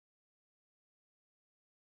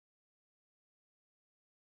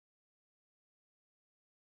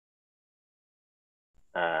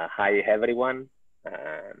Hi everyone.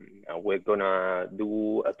 We're gonna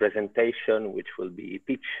do a presentation which will be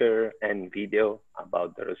picture and video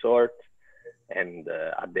about the resort. And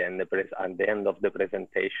at the end of the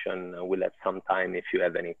presentation, we'll have some time if you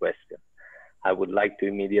have any questions. I would like to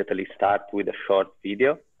immediately start with a short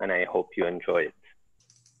video, and I hope you enjoy it.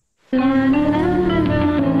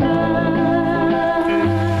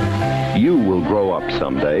 You will grow up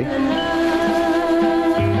someday.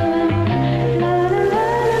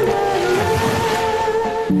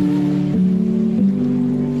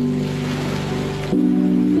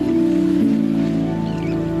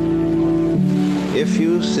 If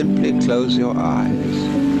you simply close your eyes,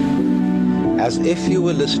 as if you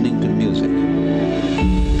were listening to music.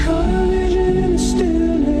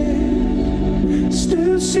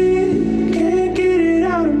 Still see it, can't get it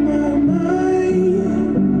out of my mind.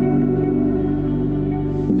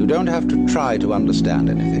 You don't have to try to understand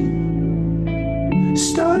anything.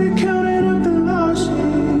 Started counting up the losses,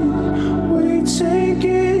 weight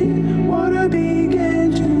sinking, water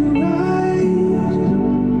began to rise.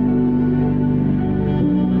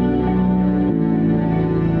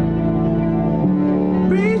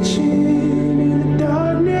 Reaching in the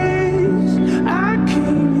darkness, I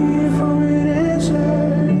came here for an answer.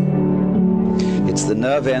 It's the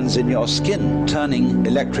nerve ends in your skin turning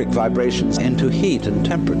electric vibrations into heat and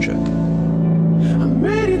temperature. I'm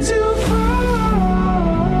ready to fall.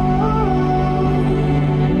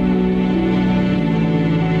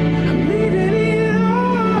 I'm leaving it all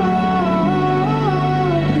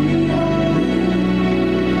behind.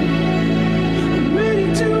 I'm ready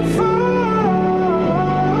to fall.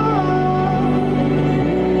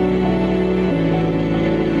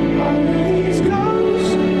 All of these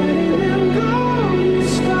ghosts, letting them go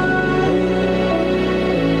this time.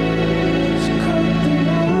 So cut the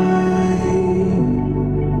line.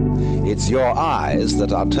 It's your eyes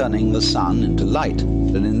that are turning the sun into light,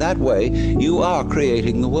 and in that way you are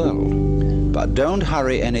creating the world. But don't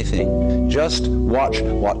hurry anything. Just watch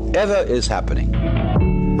whatever is happening.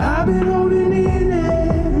 I've been holding in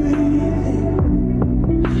everything.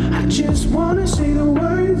 I just want to say the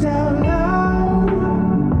words out loud.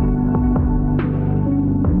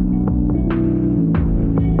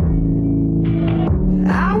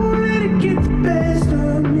 I won't let it get the best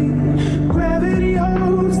of me. Gravity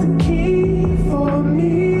holds the key for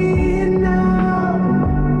me now.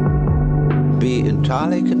 Be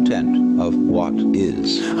entirely content of what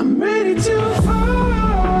is. I'm ready to fall.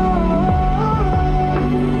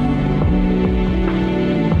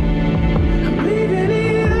 I'm leaving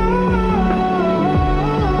it all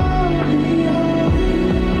behind.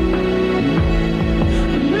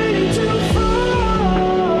 I'm ready to fall.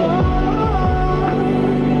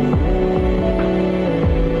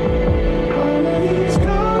 All of these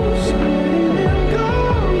ghosts, letting them go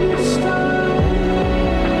this time.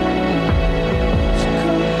 So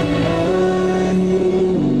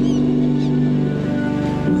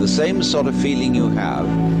cut the same sort of feeling you have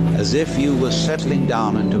as if you were settling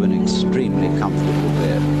down into an extremely comfortable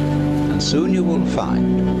bed. And soon you will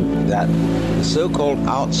find that the so-called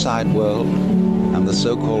outside world and the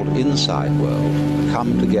so-called inside world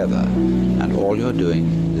come together, and all you're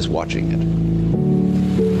doing is watching it.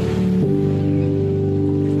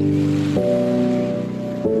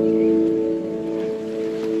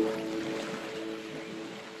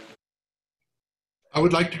 I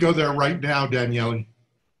would like to go there right now, Daniele.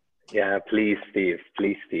 Yeah, please, Steve.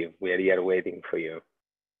 Please, Steve. We are here waiting for you.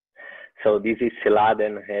 So this is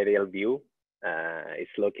Siladen aerial view.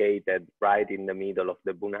 It's located right in the middle of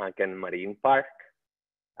the Bunaken Marine Park.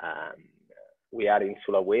 We are in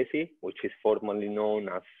Sulawesi, which is formerly known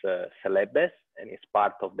as Celebes, and is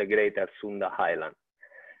part of the Greater Sunda Island.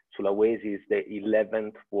 Sulawesi is the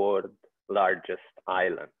 11th world largest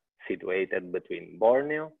island, situated between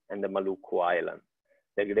Borneo and the Maluku Island.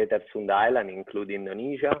 The Greater Sunda Island includes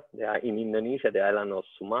Indonesia. In Indonesia, the island of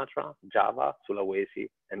Sumatra, Java, Sulawesi,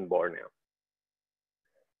 and Borneo.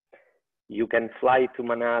 You can fly to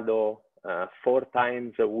Manado 4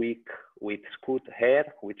 times a week with Scoot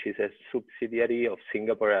Air, which is a subsidiary of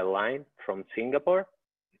Singapore Airlines from Singapore.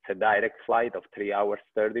 It's a direct flight of 3 hours,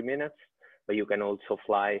 30 minutes, but you can also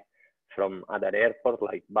fly from other airports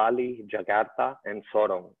like Bali, Jakarta, and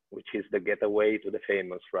Sorong, which is the gateway to the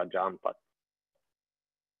famous Raja Ampat.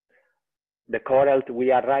 The coral,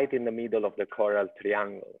 we are right in the middle of the coral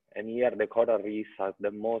triangle, and here the coral reefs are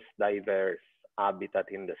the most diverse habitat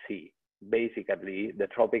in the sea, basically the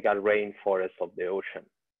tropical rainforest of the ocean.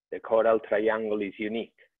 The coral triangle is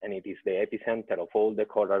unique, and it is the epicenter of all the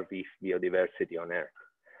coral reef biodiversity on Earth.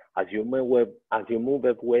 As you move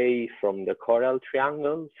away from the coral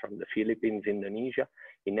triangle, from the Philippines, Indonesia,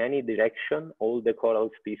 in any direction, all the coral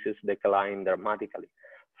species decline dramatically.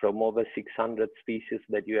 From over 600 species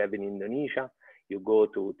that you have in Indonesia, you go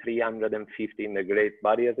to 350 in the Great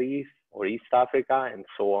Barrier Reef or East Africa, and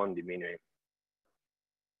so on, diminuting.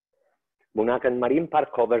 Bunaken Marine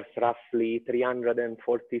Park covers roughly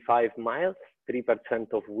 345 miles,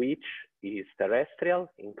 3% of which is terrestrial,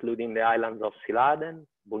 including the islands of Siladen,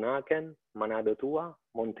 Bunaken, Manado Tua,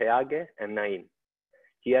 Monte Age, and Nain.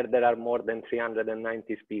 Here there are more than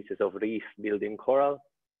 390 species of reef-building coral,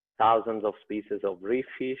 thousands of species of reef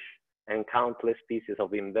fish, and countless species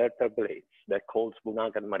of invertebrates that calls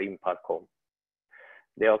Bunaken Marine Park home.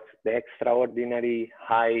 The extraordinary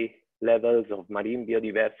high levels of marine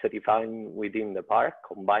biodiversity found within the park,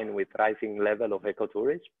 combined with rising level of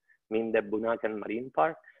ecotourism, mean that Bunaken Marine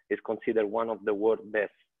Park is considered one of the world's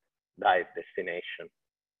best dive destinations.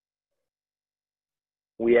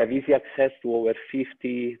 We have easy access to over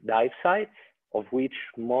 50 dive sites, of which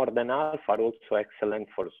more than half are also excellent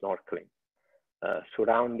for snorkeling.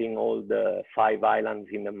 Surrounding all the 5 islands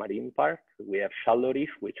in the marine park, we have shallow reef,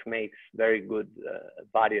 which makes very good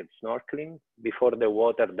varied snorkeling before the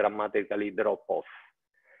water dramatically drop off.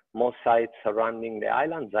 Most sites surrounding the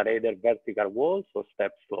islands are either vertical walls or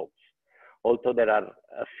step slopes, although there are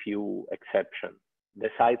a few exceptions. The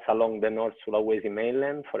sites along the North Sulawesi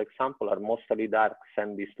mainland, for example, are mostly dark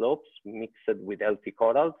sandy slopes mixed with healthy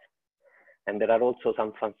corals, and there are also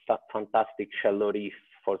some fantastic shallow reefs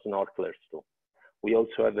for snorkelers too. We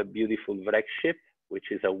also have a beautiful wreck ship,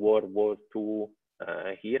 which is a World War II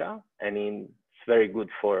era, and it's very good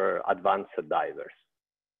for advanced divers.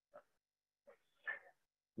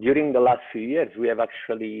 During the last few years, we have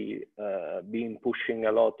actually been pushing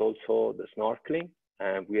a lot also the snorkeling.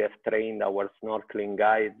 We have trained our snorkeling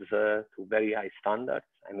guides to very high standards,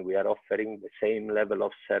 and we are offering the same level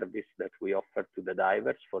of service that we offer to the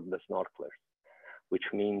divers for the snorkelers, which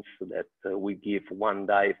means that we give one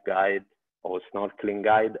dive guide or snorkeling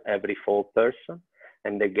guide every 4 person,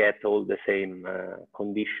 and they get all the same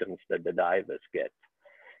conditions that the divers get.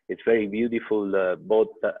 It's very beautiful, both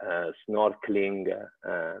snorkeling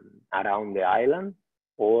around the island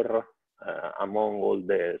or among all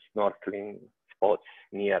the snorkeling spots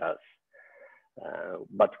near us.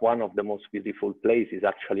 But one of the most beautiful places is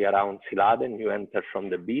actually around Siladen. You enter from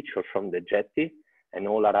the beach or from the jetty, and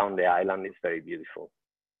all around the island is very beautiful.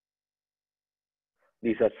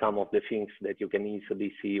 These are some of the things that you can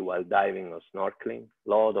easily see while diving or snorkeling. A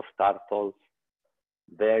lot of turtles,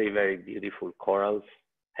 very, very beautiful corals,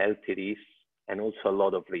 healthy reefs, and also a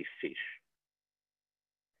lot of reef fish.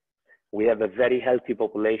 We have a very healthy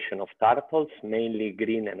population of turtles, mainly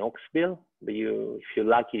green and oxbill. But if you're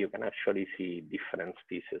lucky, you can actually see different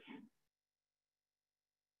species.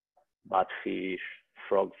 Batfish,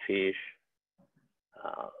 frogfish,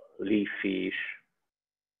 leaf fish.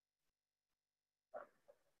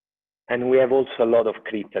 And we have also a lot of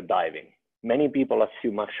critter diving. Many people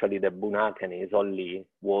assume actually that Bunaken is only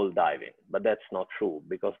wall diving, but that's not true,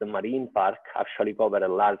 because the marine park actually covers a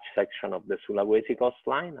large section of the Sulawesi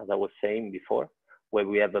coastline, as I was saying before, where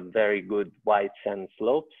we have a very good white sand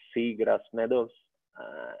slopes, seagrass meadows,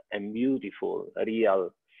 and beautiful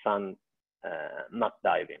real sun muck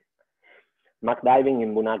diving. Muck diving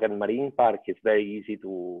in Bunaken Marine Park is very easy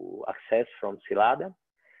to access from Siladen,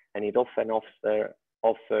 and it often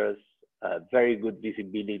offers very good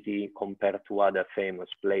visibility compared to other famous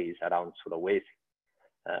places around Sulawesi.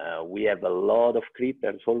 We have a lot of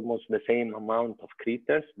critters, almost the same amount of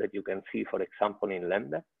critters that you can see, for example, in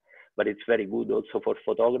Lembe, but it's very good also for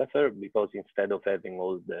photographers, because instead of having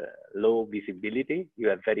all the low visibility, you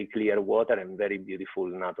have very clear water and very beautiful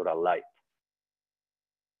natural light.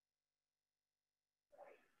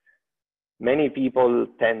 Many people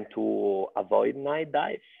tend to avoid night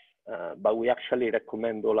dives, but we actually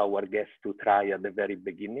recommend all our guests to try at the very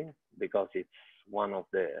beginning, because it's one of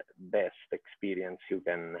the best experience you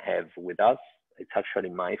can have with us. It's actually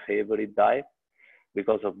my favorite dive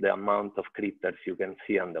because of the amount of critters you can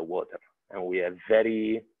see underwater. And we have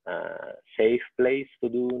very safe place to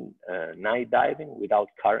do night diving without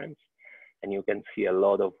currents. And you can see a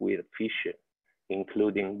lot of weird fish,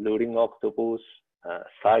 including blue-ring octopus,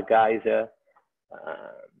 stargazer,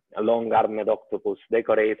 a long-armed octopus,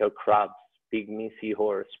 decorator crabs, pygmy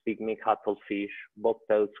seahorse, pygmy cuttlefish,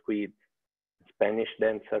 bobtail squid, Spanish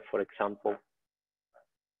dancer, for example.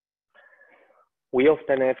 We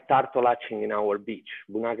often have turtle hatching in our beach.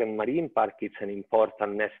 Bunaken Marine Park is an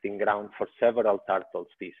important nesting ground for several turtle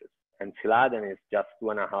species, and Siladen is just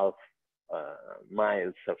 2.5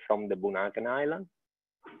 miles from the Bunaken Island.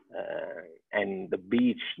 and the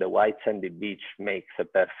beach, the white sandy beach, makes a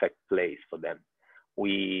perfect place for them.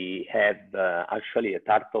 We have actually a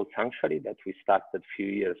turtle sanctuary that we started a few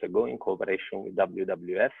years ago in cooperation with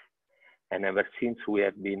WWF. And ever since, we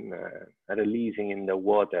have been releasing in the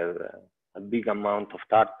water a big amount of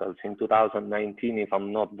turtles. In 2019, if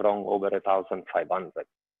I'm not wrong, over 1,500.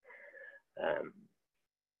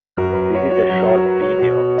 This is a short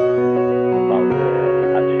video about the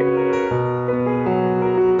hatching.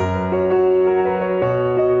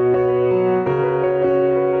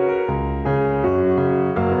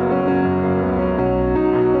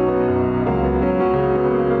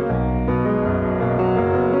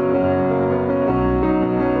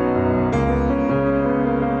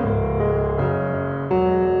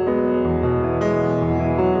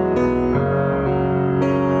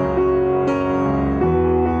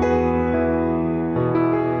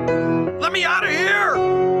 Let me out of here!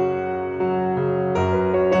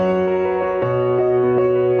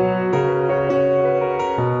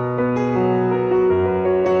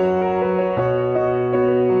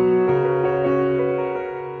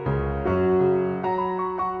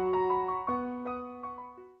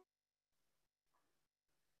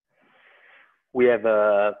 We have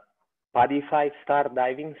a PADI 5-star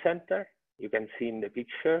diving center. You can see in the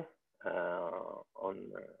picture on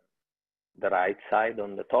the right side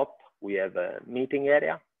on the top. We have a meeting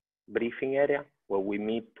area, briefing area, where we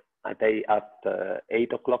meet at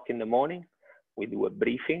 8 o'clock in the morning. We do a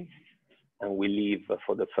briefing and we leave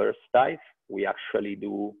for the first dive. We actually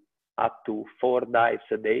do up to 4 dives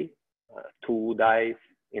a day, 2 dives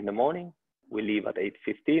in the morning. We leave at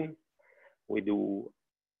 8:15. We do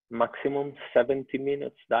maximum 70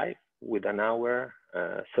 minutes dive with an hour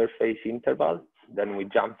surface interval. Then we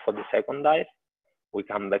jump for the second dive. We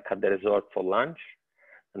come back at the resort for lunch.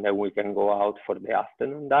 And then we can go out for the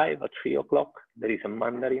afternoon dive at 3 o'clock. There is a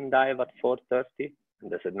Mandarin dive at 4:30, and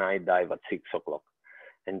there's a night dive at 6 o'clock.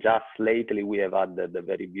 And just lately, we have added a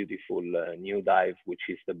very beautiful new dive, which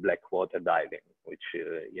is the blackwater diving, which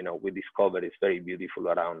we discover is very beautiful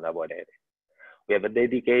around our area. We have a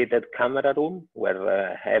dedicated camera room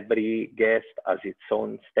where every guest has its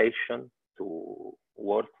own station to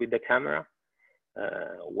work with the camera,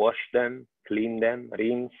 wash them, clean them,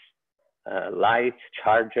 rinse. Lights,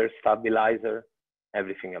 charger, stabilizer,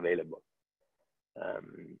 everything available.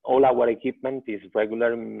 All our equipment is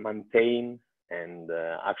regularly maintained and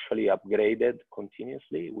actually upgraded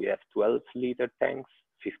continuously. We have 12-liter tanks,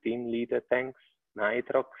 15-liter tanks,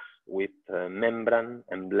 nitrox with membrane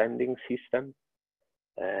and blending system,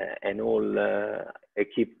 and all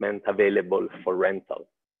equipment available for rental.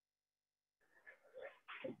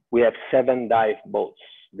 We have 7 dive boats.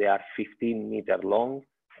 They are 15 meters long.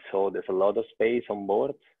 So there's a lot of space on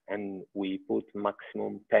board, and we put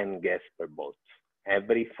maximum 10 guests per boat.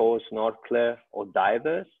 Every 4 snorkeler or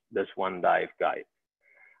divers, there's 1 dive guide.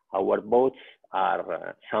 Our boats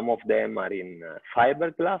are, some of them are in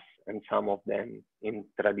fiberglass and some of them in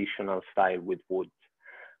traditional style with wood.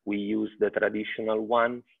 We use the traditional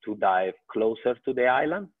ones to dive closer to the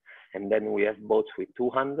island. And then we have boats with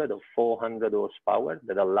 200 or 400 horsepower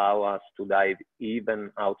that allow us to dive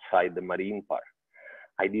even outside the marine park.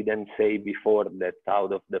 I didn't say before that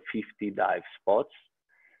out of the 50 dive spots,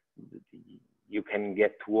 you can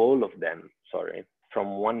get to all of them, from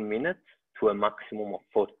 1 minute to a maximum of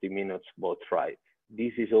 40 minutes boat ride.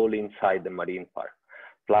 This is all inside the marine park.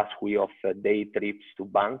 Plus we offer day trips to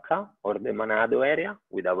Banca or the Manado area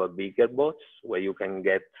with our bigger boats where you can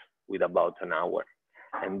get with about an hour.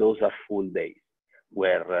 And those are full days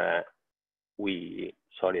where I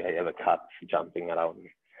have a cat jumping around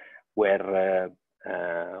me, where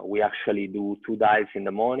we actually do 2 dives in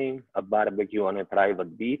the morning, a barbecue on a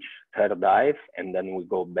private beach, 3rd dive, and then we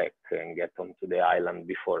go back and get onto the island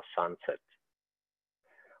before sunset.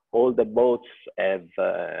 All the boats have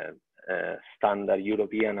standard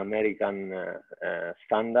European American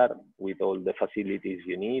standard with all the facilities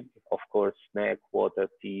you need. Of course, snack, water,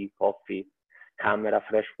 tea, coffee, camera,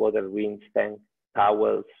 freshwater rinse tank,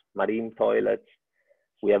 towels, marine toilets.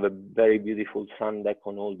 We have a very beautiful sun deck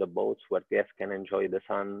on all the boats where guests can enjoy the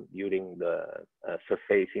sun during the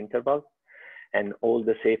surface interval. And all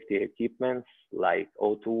the safety equipments like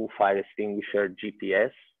O2, fire extinguisher,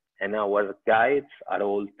 GPS, and our guides are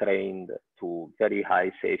all trained to very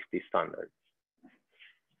high safety standards.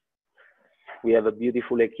 We have a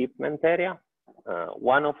beautiful equipment area.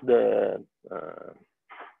 One of the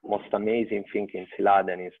most amazing things in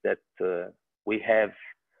Siladen is that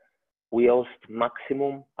we host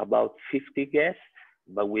maximum about 50 guests,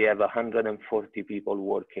 but we have 140 people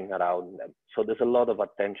working around them. So there's a lot of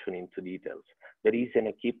attention into details. There is an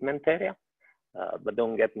equipment area but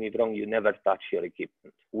don't get me wrong, you never touch your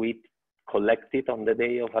equipment. We collect it on the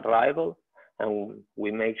day of arrival, and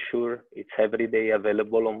we make sure it's every day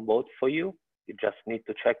available on board for you. You just need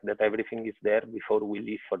to check that everything is there before we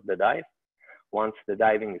leave for the dive. Once the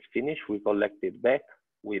diving is finished, we collect it back,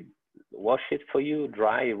 we wash it for you,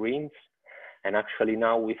 dry, rinse, and actually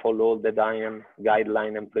now we follow all the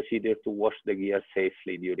guideline and procedure to wash the gear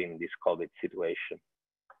safely during this COVID situation.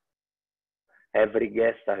 Every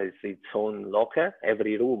guest has its own locker.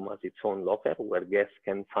 Every room has its own locker where guests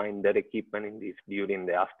can find their equipment in this during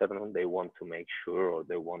the afternoon they want to make sure or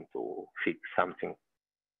they want to fix something.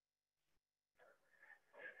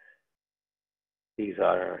 These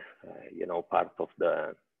are, part of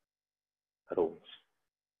the rooms.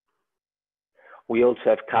 We also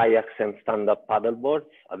have kayaks and stand-up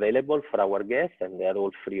paddleboards available for our guests, and they're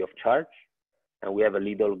all free of charge. And we have a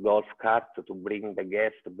little golf cart to bring the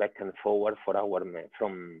guests back and forward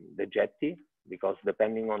from the jetty, because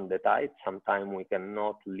depending on the tide, sometimes we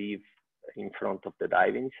cannot leave in front of the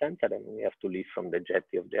diving center, and we have to leave from the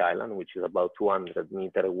jetty of the island, which is about 200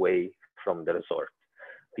 meters away from the resort.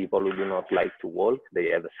 People who do not like to walk, they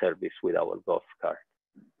have a service with our golf cart.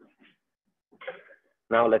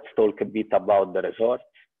 Now let's talk a bit about the resort.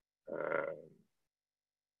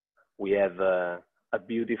 We have a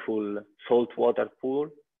beautiful saltwater pool,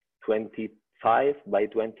 25 by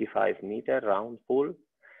 25 meter round pool.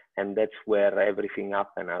 And that's where everything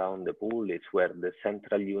up and around the pool is where the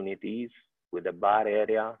central unit is, with the bar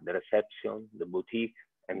area, the reception, the boutique,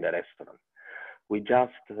 and the restaurant. We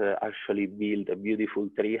just actually built a beautiful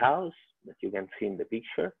tree house that you can see in the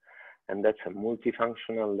picture. And that's a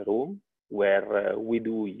multifunctional room where we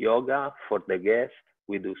do yoga for the guests,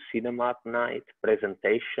 we do cinema at night,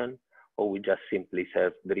 presentation, or we just simply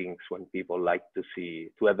serve drinks when people like to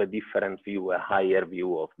have a different view, a higher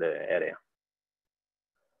view of the area.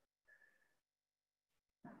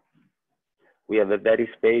 We have a very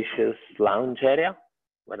spacious lounge area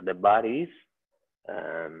where the bar is,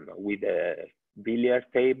 with a billiard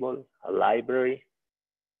table, a library.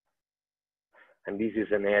 And this is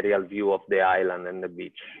an aerial view of the island and the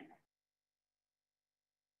beach.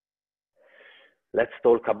 Let's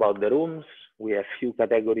talk about the rooms. We have few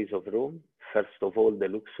categories of room. First of all, the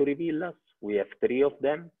luxury villas. We have 3 of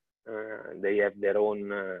them. They have their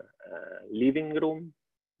own living room,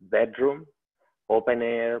 bedroom, open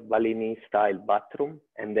air, Balinese style bathroom,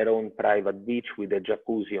 and their own private beach with a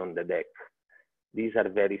jacuzzi on the deck. These are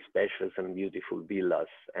very spacious and beautiful villas,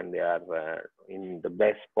 and they are in the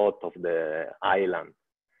best spot of the island.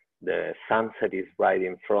 The sunset is right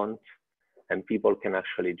in front, and people can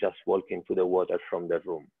actually just walk into the water from the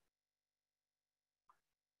room.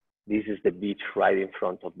 This is the beach right in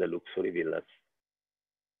front of the luxury villas.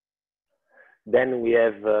 Then we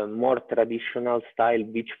have more traditional style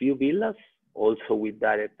beach view villas, also with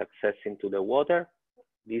direct access into the water.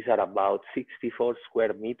 These are about 64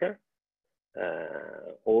 square meters,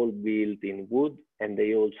 all built in wood, and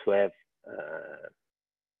they also have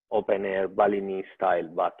open air Balinese style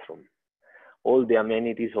bathroom. All the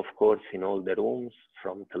amenities, of course, in all the rooms,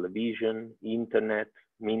 from television, internet,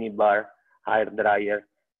 minibar, hair dryer,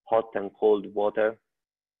 hot and cold water,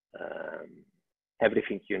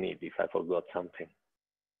 everything you need, if I forgot something.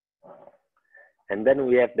 And then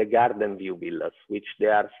we have the garden view villas, which they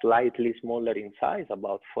are slightly smaller in size,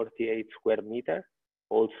 about 48 square meters,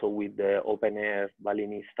 also with the open air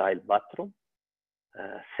Balinese style bathroom.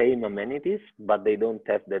 Same amenities, but they don't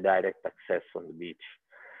have the direct access on the beach.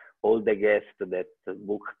 All the guests that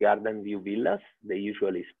book garden view villas, they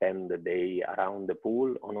usually spend the day around the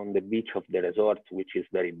pool or on the beach of the resort, which is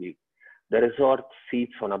very big. The resort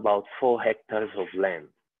sits on about 4 hectares of land.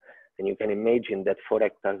 And you can imagine that 4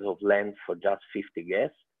 hectares of land for just 50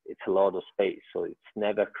 guests, it's a lot of space. So it's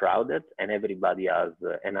never crowded, and everybody has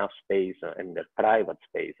enough space and their private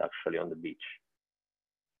space actually on the beach.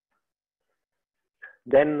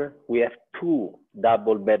 Then we have 2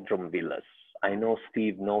 double bedroom villas. I know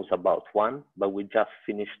Steve knows about one, but we just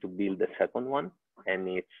finished to build the second one, and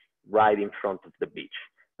it's right in front of the beach.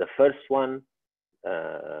 The first one,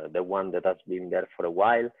 the one that has been there for a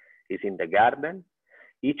while, is in the garden.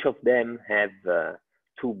 Each of them have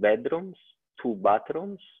 2 bedrooms, 2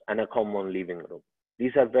 bathrooms, and a common living room.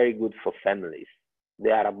 These are very good for families.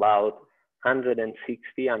 They are about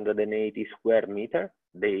 160, 180 square meters.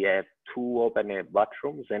 They have 2 open air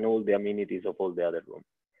bathrooms and all the amenities of all the other rooms.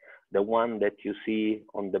 The one that you see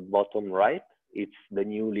on the bottom right, it's the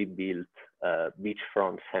newly built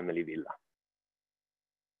beachfront family villa.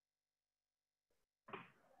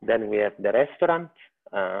 Then we have the restaurant.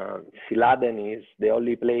 Siladen is the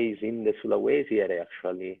only place in the Sulawesi area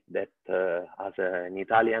actually that has an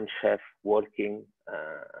Italian chef working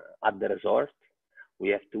at the resort. We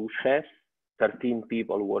have 2 chefs, 13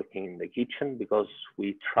 people working in the kitchen, because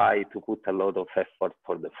we try to put a lot of effort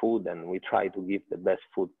for the food and we try to give the best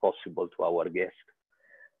food possible to our guests.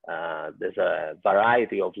 There's a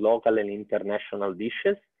variety of local and international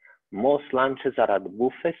dishes. Most lunches are at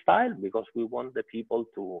buffet style because we want the people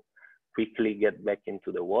to quickly get back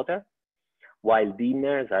into the water, while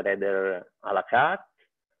dinners are either a la carte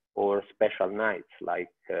or special nights like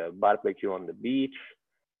barbecue on the beach,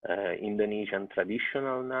 Indonesian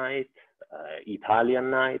traditional night, Italian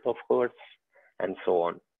night, of course, and so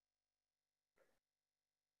on.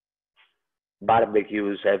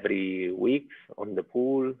 Barbecues every week on the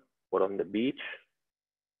pool or on the beach.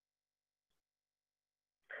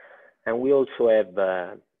 And we also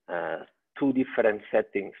have 2 different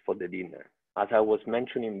settings for the dinner. As I was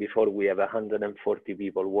mentioning before, we have 140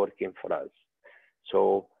 people working for us.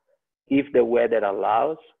 So if the weather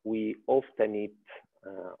allows, we often eat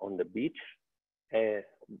on the beach,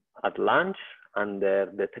 at lunch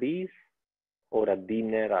under the trees, or at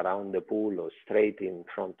dinner around the pool or straight in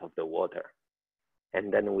front of the water.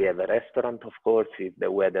 And then we have a restaurant, of course, if the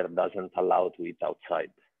weather doesn't allow to eat outside.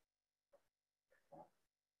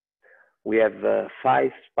 We have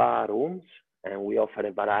 5 spa rooms, and we offer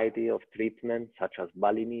a variety of treatments such as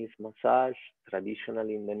Balinese massage, traditional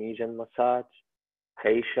Indonesian massage,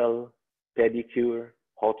 facial, pedicure,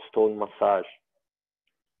 hot stone massage.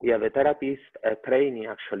 We have a therapist, a trainee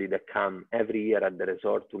actually, that come every year at the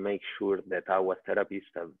resort to make sure that our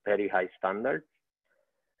therapists have very high standards.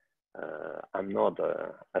 I'm not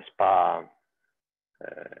a spa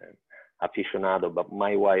aficionado, but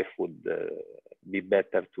my wife would be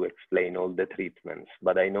better to explain all the treatments.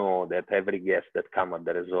 But I know that every guest that come at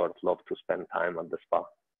the resort love to spend time at the spa.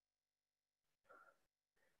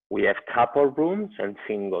 We have couple rooms and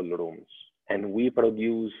single rooms, and we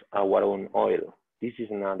produce our own oil. This is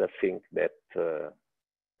another thing that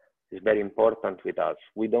is very important with us.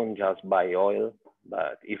 We don't just buy oil,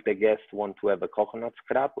 but if the guests want to have a coconut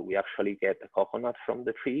scrub, we actually get the coconut from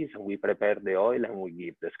the trees and we prepare the oil and we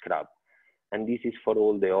give the scrub. And this is for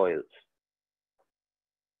all the oils.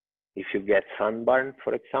 If you get sunburn,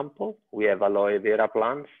 for example, we have aloe vera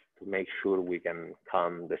plants to make sure we can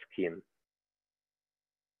calm the skin.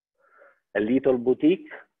 A little boutique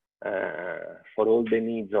for all the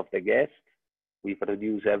needs of the guest. We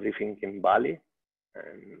produce everything in Bali,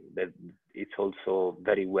 and that it's also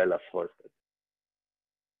very well assorted.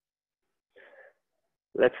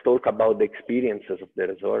 Let's talk about the experiences of the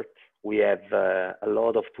resort. We have a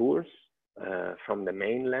lot of tours from the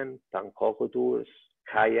mainland, Tangkoko tours,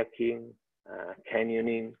 kayaking,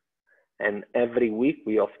 canyoning, and every week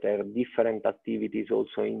we offer different activities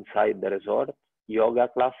also inside the resort, yoga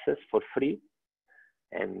classes for free.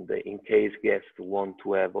 And in case guests want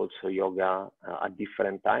to have also yoga at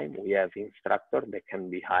different time, we have instructors that can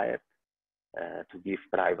be hired to give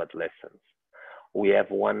private lessons. We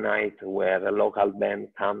have one night where a local band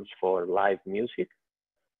comes for live music.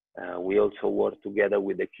 We also work together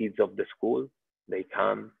with the kids of the school. They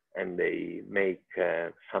come and they make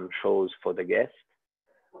some shows for the guests.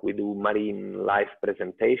 We do marine live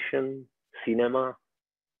presentation, cinema,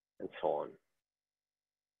 and so on.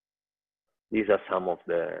 These are some of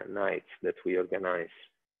the nights that we organize.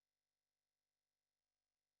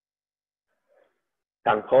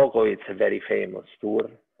 Tangkoko, it's a very famous tour.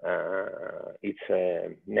 It's a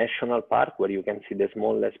national park where you can see the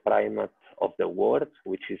smallest primate of the world,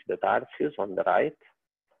 which is the tarsius on the right,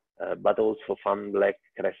 but also fan black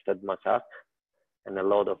crested macaque and a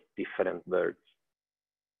lot of different birds.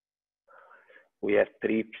 We have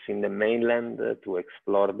trips in the mainland to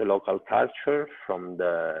explore the local culture, from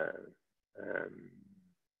the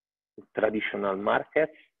traditional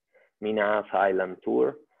markets, Minas Island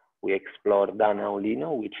tour. We explore Danau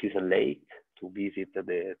Lino, which is a lake, to visit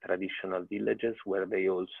the traditional villages where they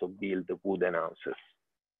also build wooden houses.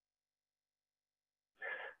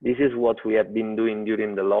 This is what we have been doing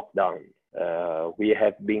during the lockdown. We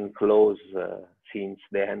have been closed since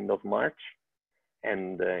the end of March.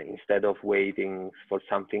 And instead of waiting for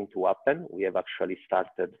something to happen, we have actually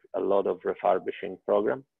started a lot of refurbishing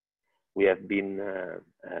program. We have been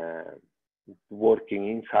working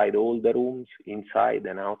inside all the rooms, inside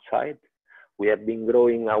and outside. We have been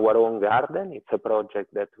growing our own garden. It's a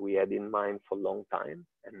project that we had in mind for a long time.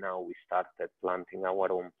 And now we started planting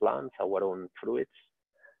our own plants, our own fruits,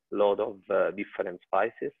 a lot of different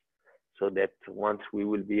spices, so that once we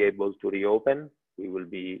will be able to reopen, we will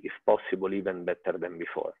be, if possible, even better than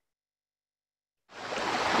before.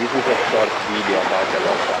 this is a short video about the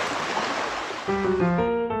local.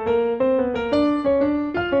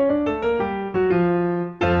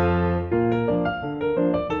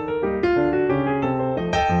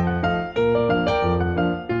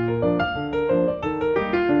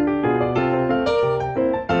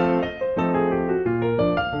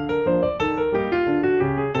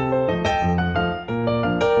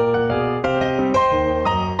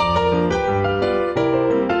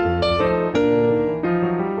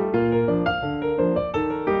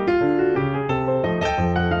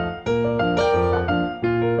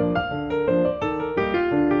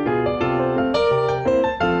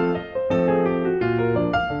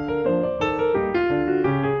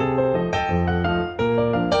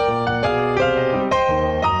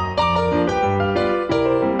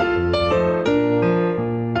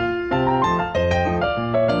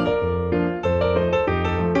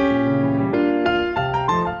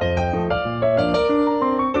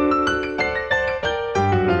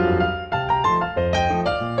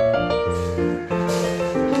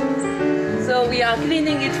 We are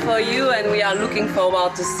cleaning it for you, and we are looking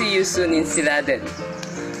forward to see you soon in Siladen.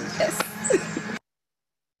 Yes.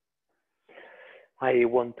 I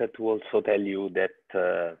wanted to also tell you that,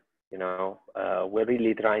 we're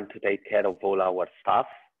really trying to take care of all our staff.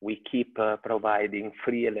 We keep providing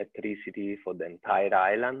free electricity for the entire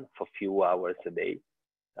island for a few hours a day.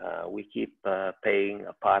 We keep paying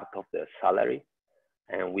a part of their salary,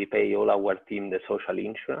 and we pay all our team the social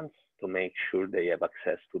insurance to make sure they have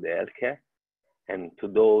access to the healthcare. And to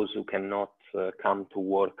those who cannot come to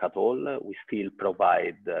work at all, we still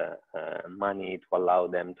provide money to allow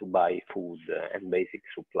them to buy food and basic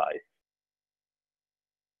supplies.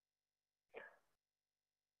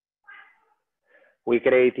 We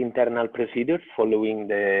create internal procedures following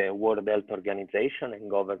the World Health Organization and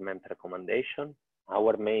government recommendation.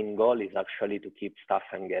 Our main goal is actually to keep staff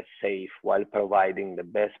and guests safe while providing the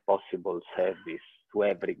best possible service to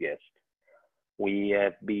every guest. We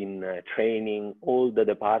have been training all the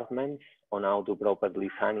departments on how to properly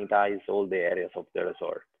sanitize all the areas of the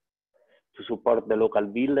resort. To support the local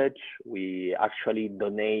village, we actually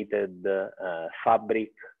donated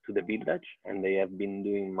fabric to the village, and they have been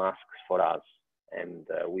doing masks for us. And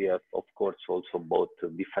we have, of course, also bought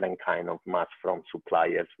different kind of masks from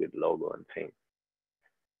suppliers with logo and things.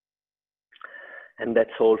 And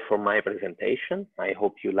that's all for my presentation. I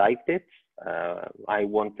hope you liked it. I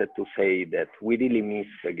wanted to say that we really miss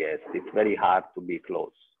the guests. It's very hard to be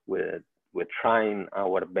close. We're trying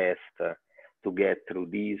our best to get through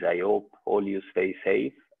this. I hope all you stay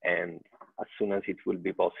safe, and as soon as it will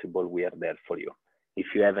be possible, we are there for you. If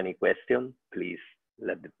you have any question, please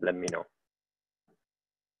let me know.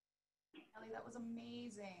 Ellie, that was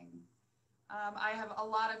amazing. I have a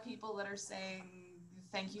lot of people that are saying,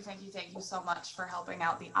 thank you so much for helping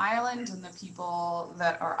out the island and the people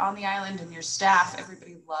that are on the island and your staff.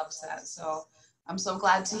 Everybody loves that. So I'm so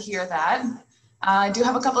glad to hear that. I do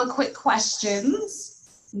have a couple of quick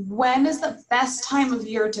questions. When is the best time of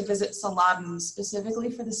year to visit Siladen,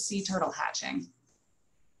 specifically for the sea turtle hatching?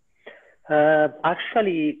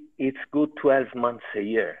 Actually, it's good 12 months a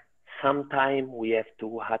year. Sometimes we have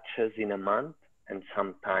 2 hatches in a month, and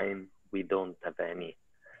sometimes we don't have any.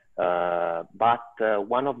 But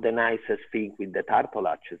one of the nicest things with the turtle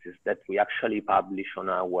hatches is that we actually publish on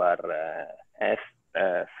our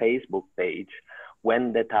Facebook page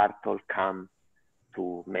when the turtle come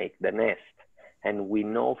to make the nest. And we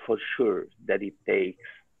know for sure that it takes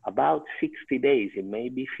about 60 days, it may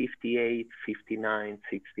be 58, 59,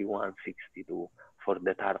 61, 62 for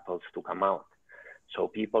the turtles to come out. So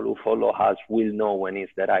people who follow us will know when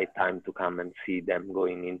it's the right time to come and see them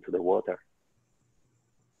going into the water.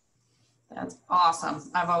 That's awesome.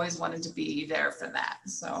 I've always wanted to be there for that.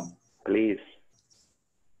 So please.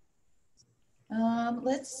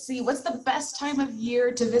 Let's see. What's the best time of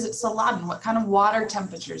year to visit Siladen? What kind of water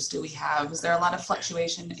temperatures do we have? Is there a lot of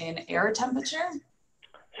fluctuation in air temperature?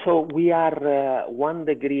 So we are 1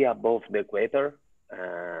 degree above the equator.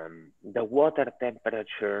 The water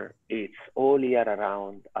temperature is all year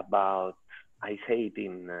around about, I say it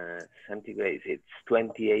in centigrade, it's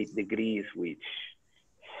 28 degrees, which,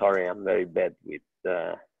 sorry, I'm very bad with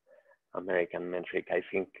American metric, I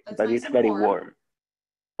think, that's but nice, it's very warm.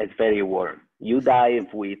 It's very warm. You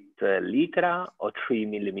dive with Lycra or 3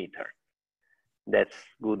 millimeter. That's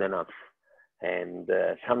good enough. And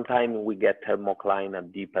sometimes we get thermocline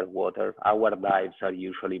at deeper water. Our dives are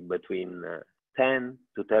usually between 10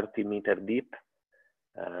 to 30 meter deep.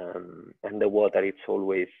 And the water, it's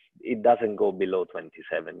always, it doesn't go below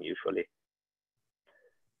 27 usually.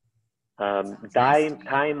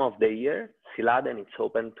 Time of the year, Siladen, it's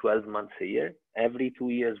open 12 months a year. Every 2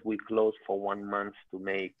 years, we close for 1 month to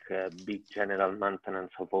make big general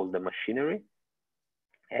maintenance of all the machinery.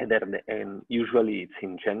 And usually it's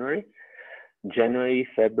in January. January,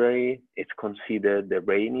 February, it's considered the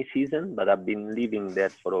rainy season, but I've been living there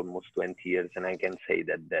for almost 20 years, and I can say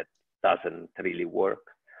that that doesn't really work.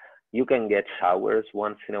 You can get showers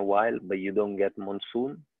once in a while, but you don't get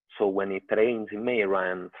monsoon. So when it rains, it may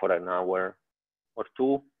rain for an hour or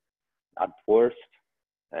two at worst,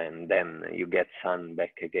 and then you get sun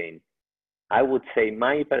back again. I would say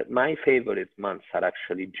my favorite months are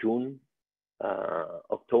actually June,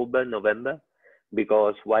 October, November,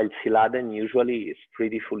 because while Siladen usually is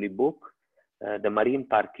pretty fully booked, the marine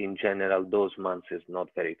park in general, those months is not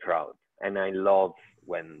very crowded. And I love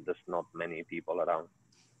when there's not many people around.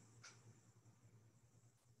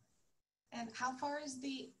 And how far is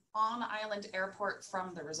the on-island airport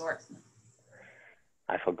from the resort?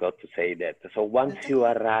 I forgot to say that. So once you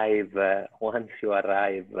arrive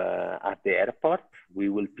at the airport, we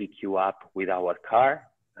will pick you up with our car.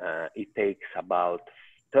 It takes about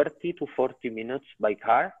 30 to 40 minutes by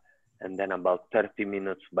car, and then about 30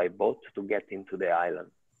 minutes by boat to get into the island.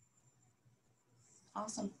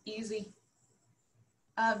 Awesome, easy.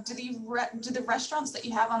 Do the restaurants that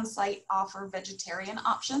you have on site offer vegetarian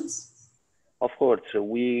options? Of course,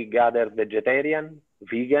 we gather vegetarian,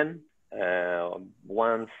 vegan.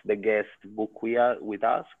 Once the guests book with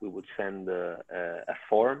us, we would send a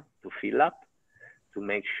form to fill up to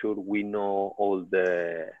make sure we know all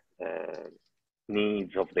the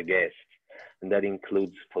needs of the guests. And that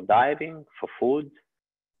includes for diving, for food,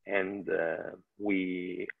 and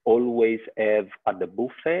we always have at the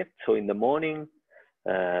buffet. So in the morning,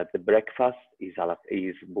 the breakfast is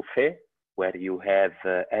buffet, where you have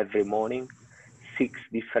every morning 6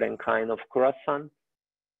 different kinds of croissants,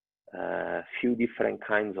 a few different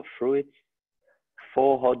kinds of fruits,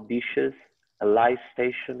 4 hot dishes, a live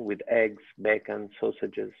station with eggs, bacon,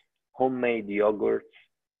 sausages, homemade yogurts,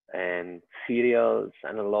 and cereals,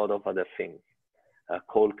 and a lot of other things.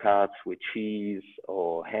 Cold cuts with cheese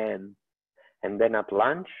or ham. And then at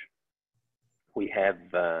lunch, we have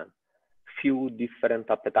few different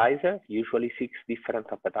appetizers, usually 6 different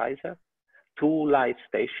appetizers, 2 live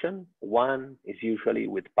stations. One is usually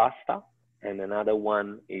with pasta, and another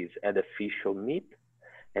one is either fish or meat.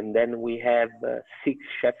 And then we have 6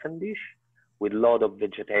 chef and dish with a lot of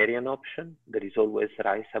vegetarian options. There is always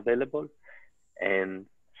rice available, and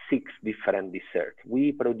 6 different desserts.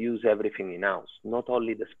 We produce everything in-house, not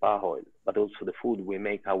only the spa oil, but also the food. We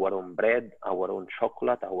make our own bread, our own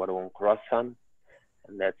chocolate, our own croissant,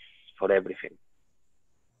 and that's for everything.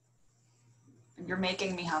 You're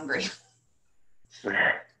making me hungry.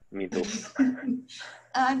 Me too.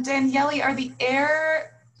 Daniele,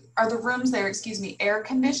 are the rooms there, air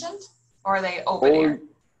conditioned, or are they open air?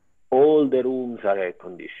 All the rooms are air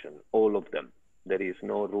conditioned, all of them. There is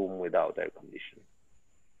no room without air conditioning.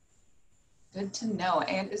 Good to know.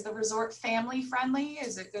 And is the resort family friendly?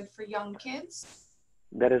 Is it good for young kids?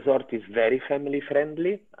 The resort is very family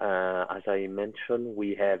friendly. As I mentioned,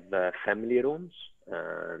 we have family rooms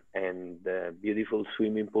and beautiful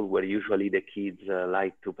swimming pool where usually the kids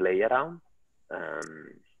like to play around.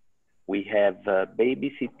 We have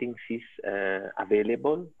babysitting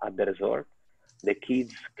available at the resort. The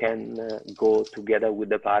kids can go together with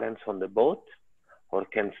the parents on the boat or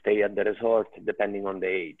can stay at the resort depending on the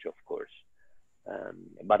age, of course.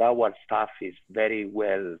 But our staff is very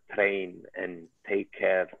well trained and take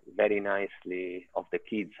care very nicely of the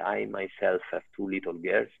kids. I myself have 2 little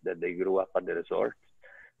girls that they grew up at the resort.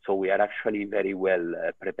 So we are actually very well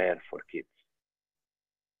prepared for kids.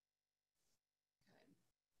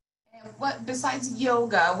 And besides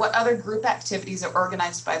yoga, what other group activities are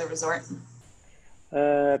organized by the resort?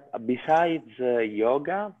 Besides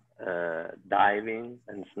yoga, diving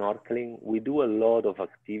and snorkeling, we do a lot of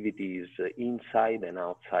activities inside and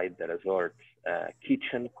outside the resort.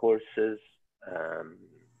 Kitchen courses,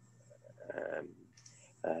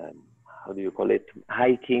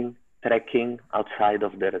 hiking, trekking outside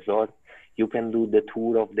of the resort. You can do the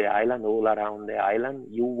tour of the island, all around the island.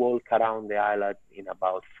 You walk around the island in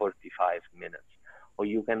about 45 minutes, or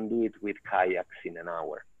you can do it with kayaks in an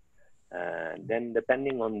hour. Then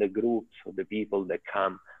depending on the groups of the people that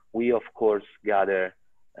come, we of course gather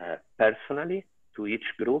personally to each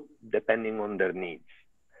group depending on their needs.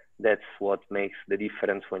 That's what makes the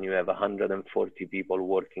difference when you have 140 people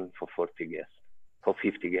working for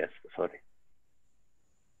 50 guests, sorry.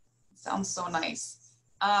 Sounds so nice.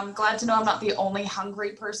 Glad to know I'm not the only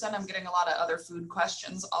hungry person. I'm getting a lot of other food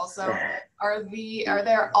questions also. Are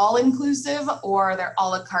there all-inclusive or are there a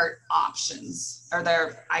la carte options?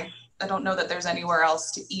 I don't know that there's anywhere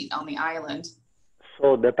else to eat on the island.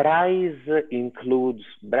 So the price includes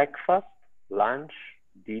breakfast, lunch,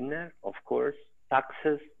 dinner, of course,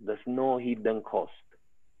 taxes, there's no hidden cost.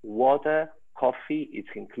 Water, coffee, it's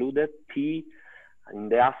included, tea. In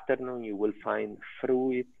the afternoon, you will find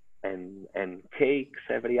fruit and cakes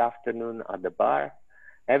every afternoon at the bar.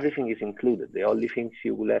 Everything is included. The only things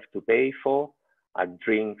you will have to pay for are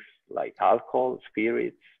drinks like alcohol,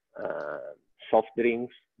 spirits, soft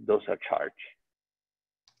drinks, those are charged.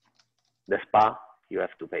 The spa, you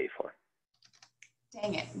have to pay for.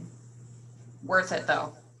 Dang it. Worth it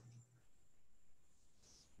though.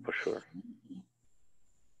 For sure.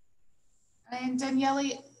 And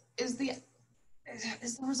Daniele, is the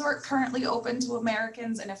resort currently open to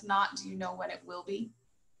Americans? And if not, do you know when it will be?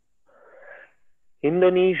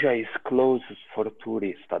 Indonesia is closed for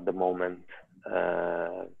tourists at the moment.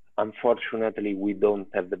 Unfortunately, we don't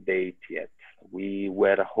have a date yet. We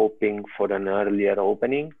were hoping for an earlier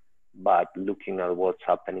opening, but looking at what's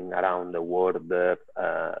happening around the world,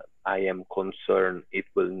 I am concerned it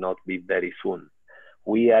will not be very soon.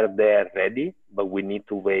 We are there ready, but we need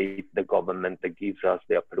to wait the government that gives us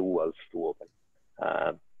the approvals to open.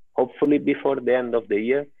 Hopefully before the end of the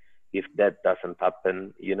year. If that doesn't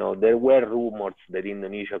happen, you know, there were rumors that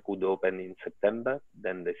Indonesia could open in September,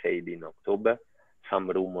 then they said in October. Some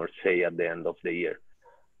rumors say at the end of the year.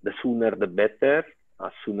 The sooner the better.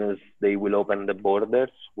 As soon as they will open the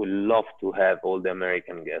borders, we'd love to have all the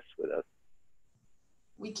American guests with us.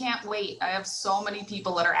 We can't wait. I have so many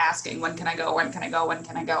people that are asking, when can I go? When can I go? When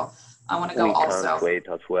can I go? I want to go also. We can't wait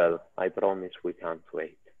as well. I promise we can't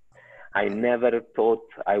wait. I never thought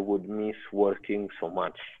I would miss working so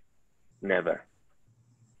much. Never.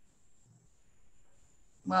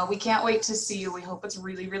 Well, we can't wait to see you. We hope it's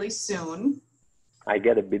really, really soon. I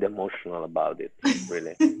get a bit emotional about it,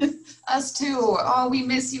 really. Us too. Oh, we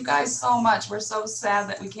miss you guys so much. We're so sad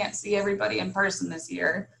that we can't see everybody in person this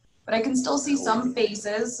year. But I can still see some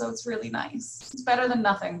faces, so it's really nice. It's better than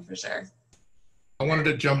nothing, for sure. I wanted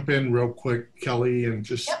to jump in real quick, Kelly, and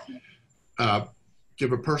just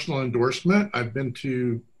give a personal endorsement. I've been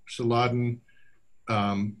to Siladen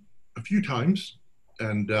a few times,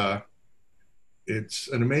 and it's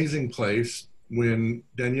an amazing place. When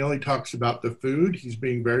Daniele talks about the food, he's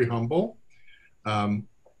being very humble.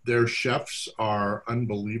 Their chefs are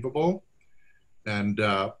unbelievable, and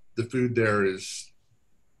the food there is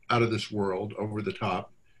out of this world, over the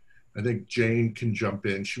top. I think Jane can jump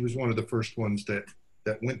in. She was one of the first ones that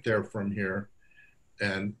went there from here,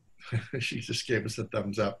 and she just gave us a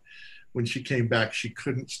thumbs up. When she came back, she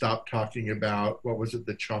couldn't stop talking about, what was it,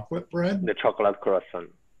 the chocolate bread? The chocolate croissant.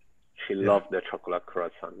 She loved the chocolate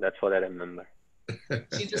croissant. That's what I remember.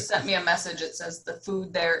 She just sent me a message. It says the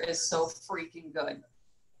food there is so freaking good.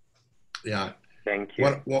 Yeah. Thank you.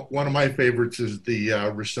 One of my favorites is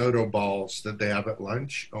the risotto balls that they have at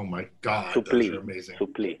lunch. Oh my God, those are amazing.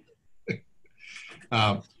 Suppli.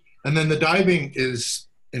 And then the diving is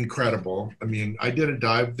incredible. I mean, I did a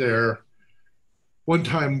dive there one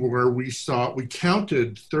time where we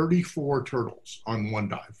counted 34 turtles on one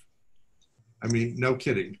dive. I mean, no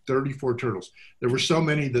kidding, 34 turtles. There were so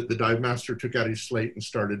many that the dive master took out his slate and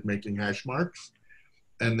started making hash marks.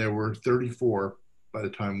 And there were 34 by the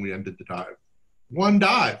time we ended the dive. One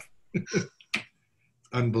dive.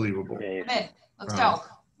 Unbelievable. Come in. Let's go.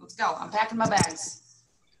 Let's go. I'm packing my bags.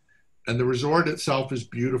 And the resort itself is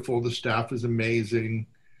beautiful. The staff is amazing.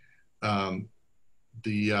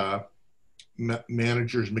 The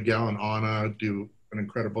managers, Miguel and Anna, do an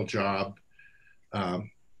incredible job.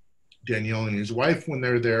 Daniele and his wife, when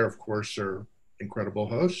they're there, of course, are incredible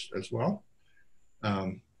hosts as well.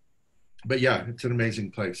 But yeah, it's an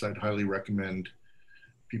amazing place. I'd highly recommend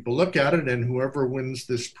people look at it, and whoever wins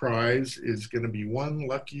this prize is going to be one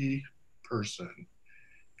lucky person,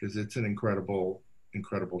 because it's an incredible,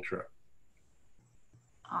 incredible trip.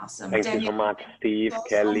 Awesome. Thank you so much, Steve,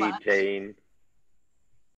 Kelly, Jane.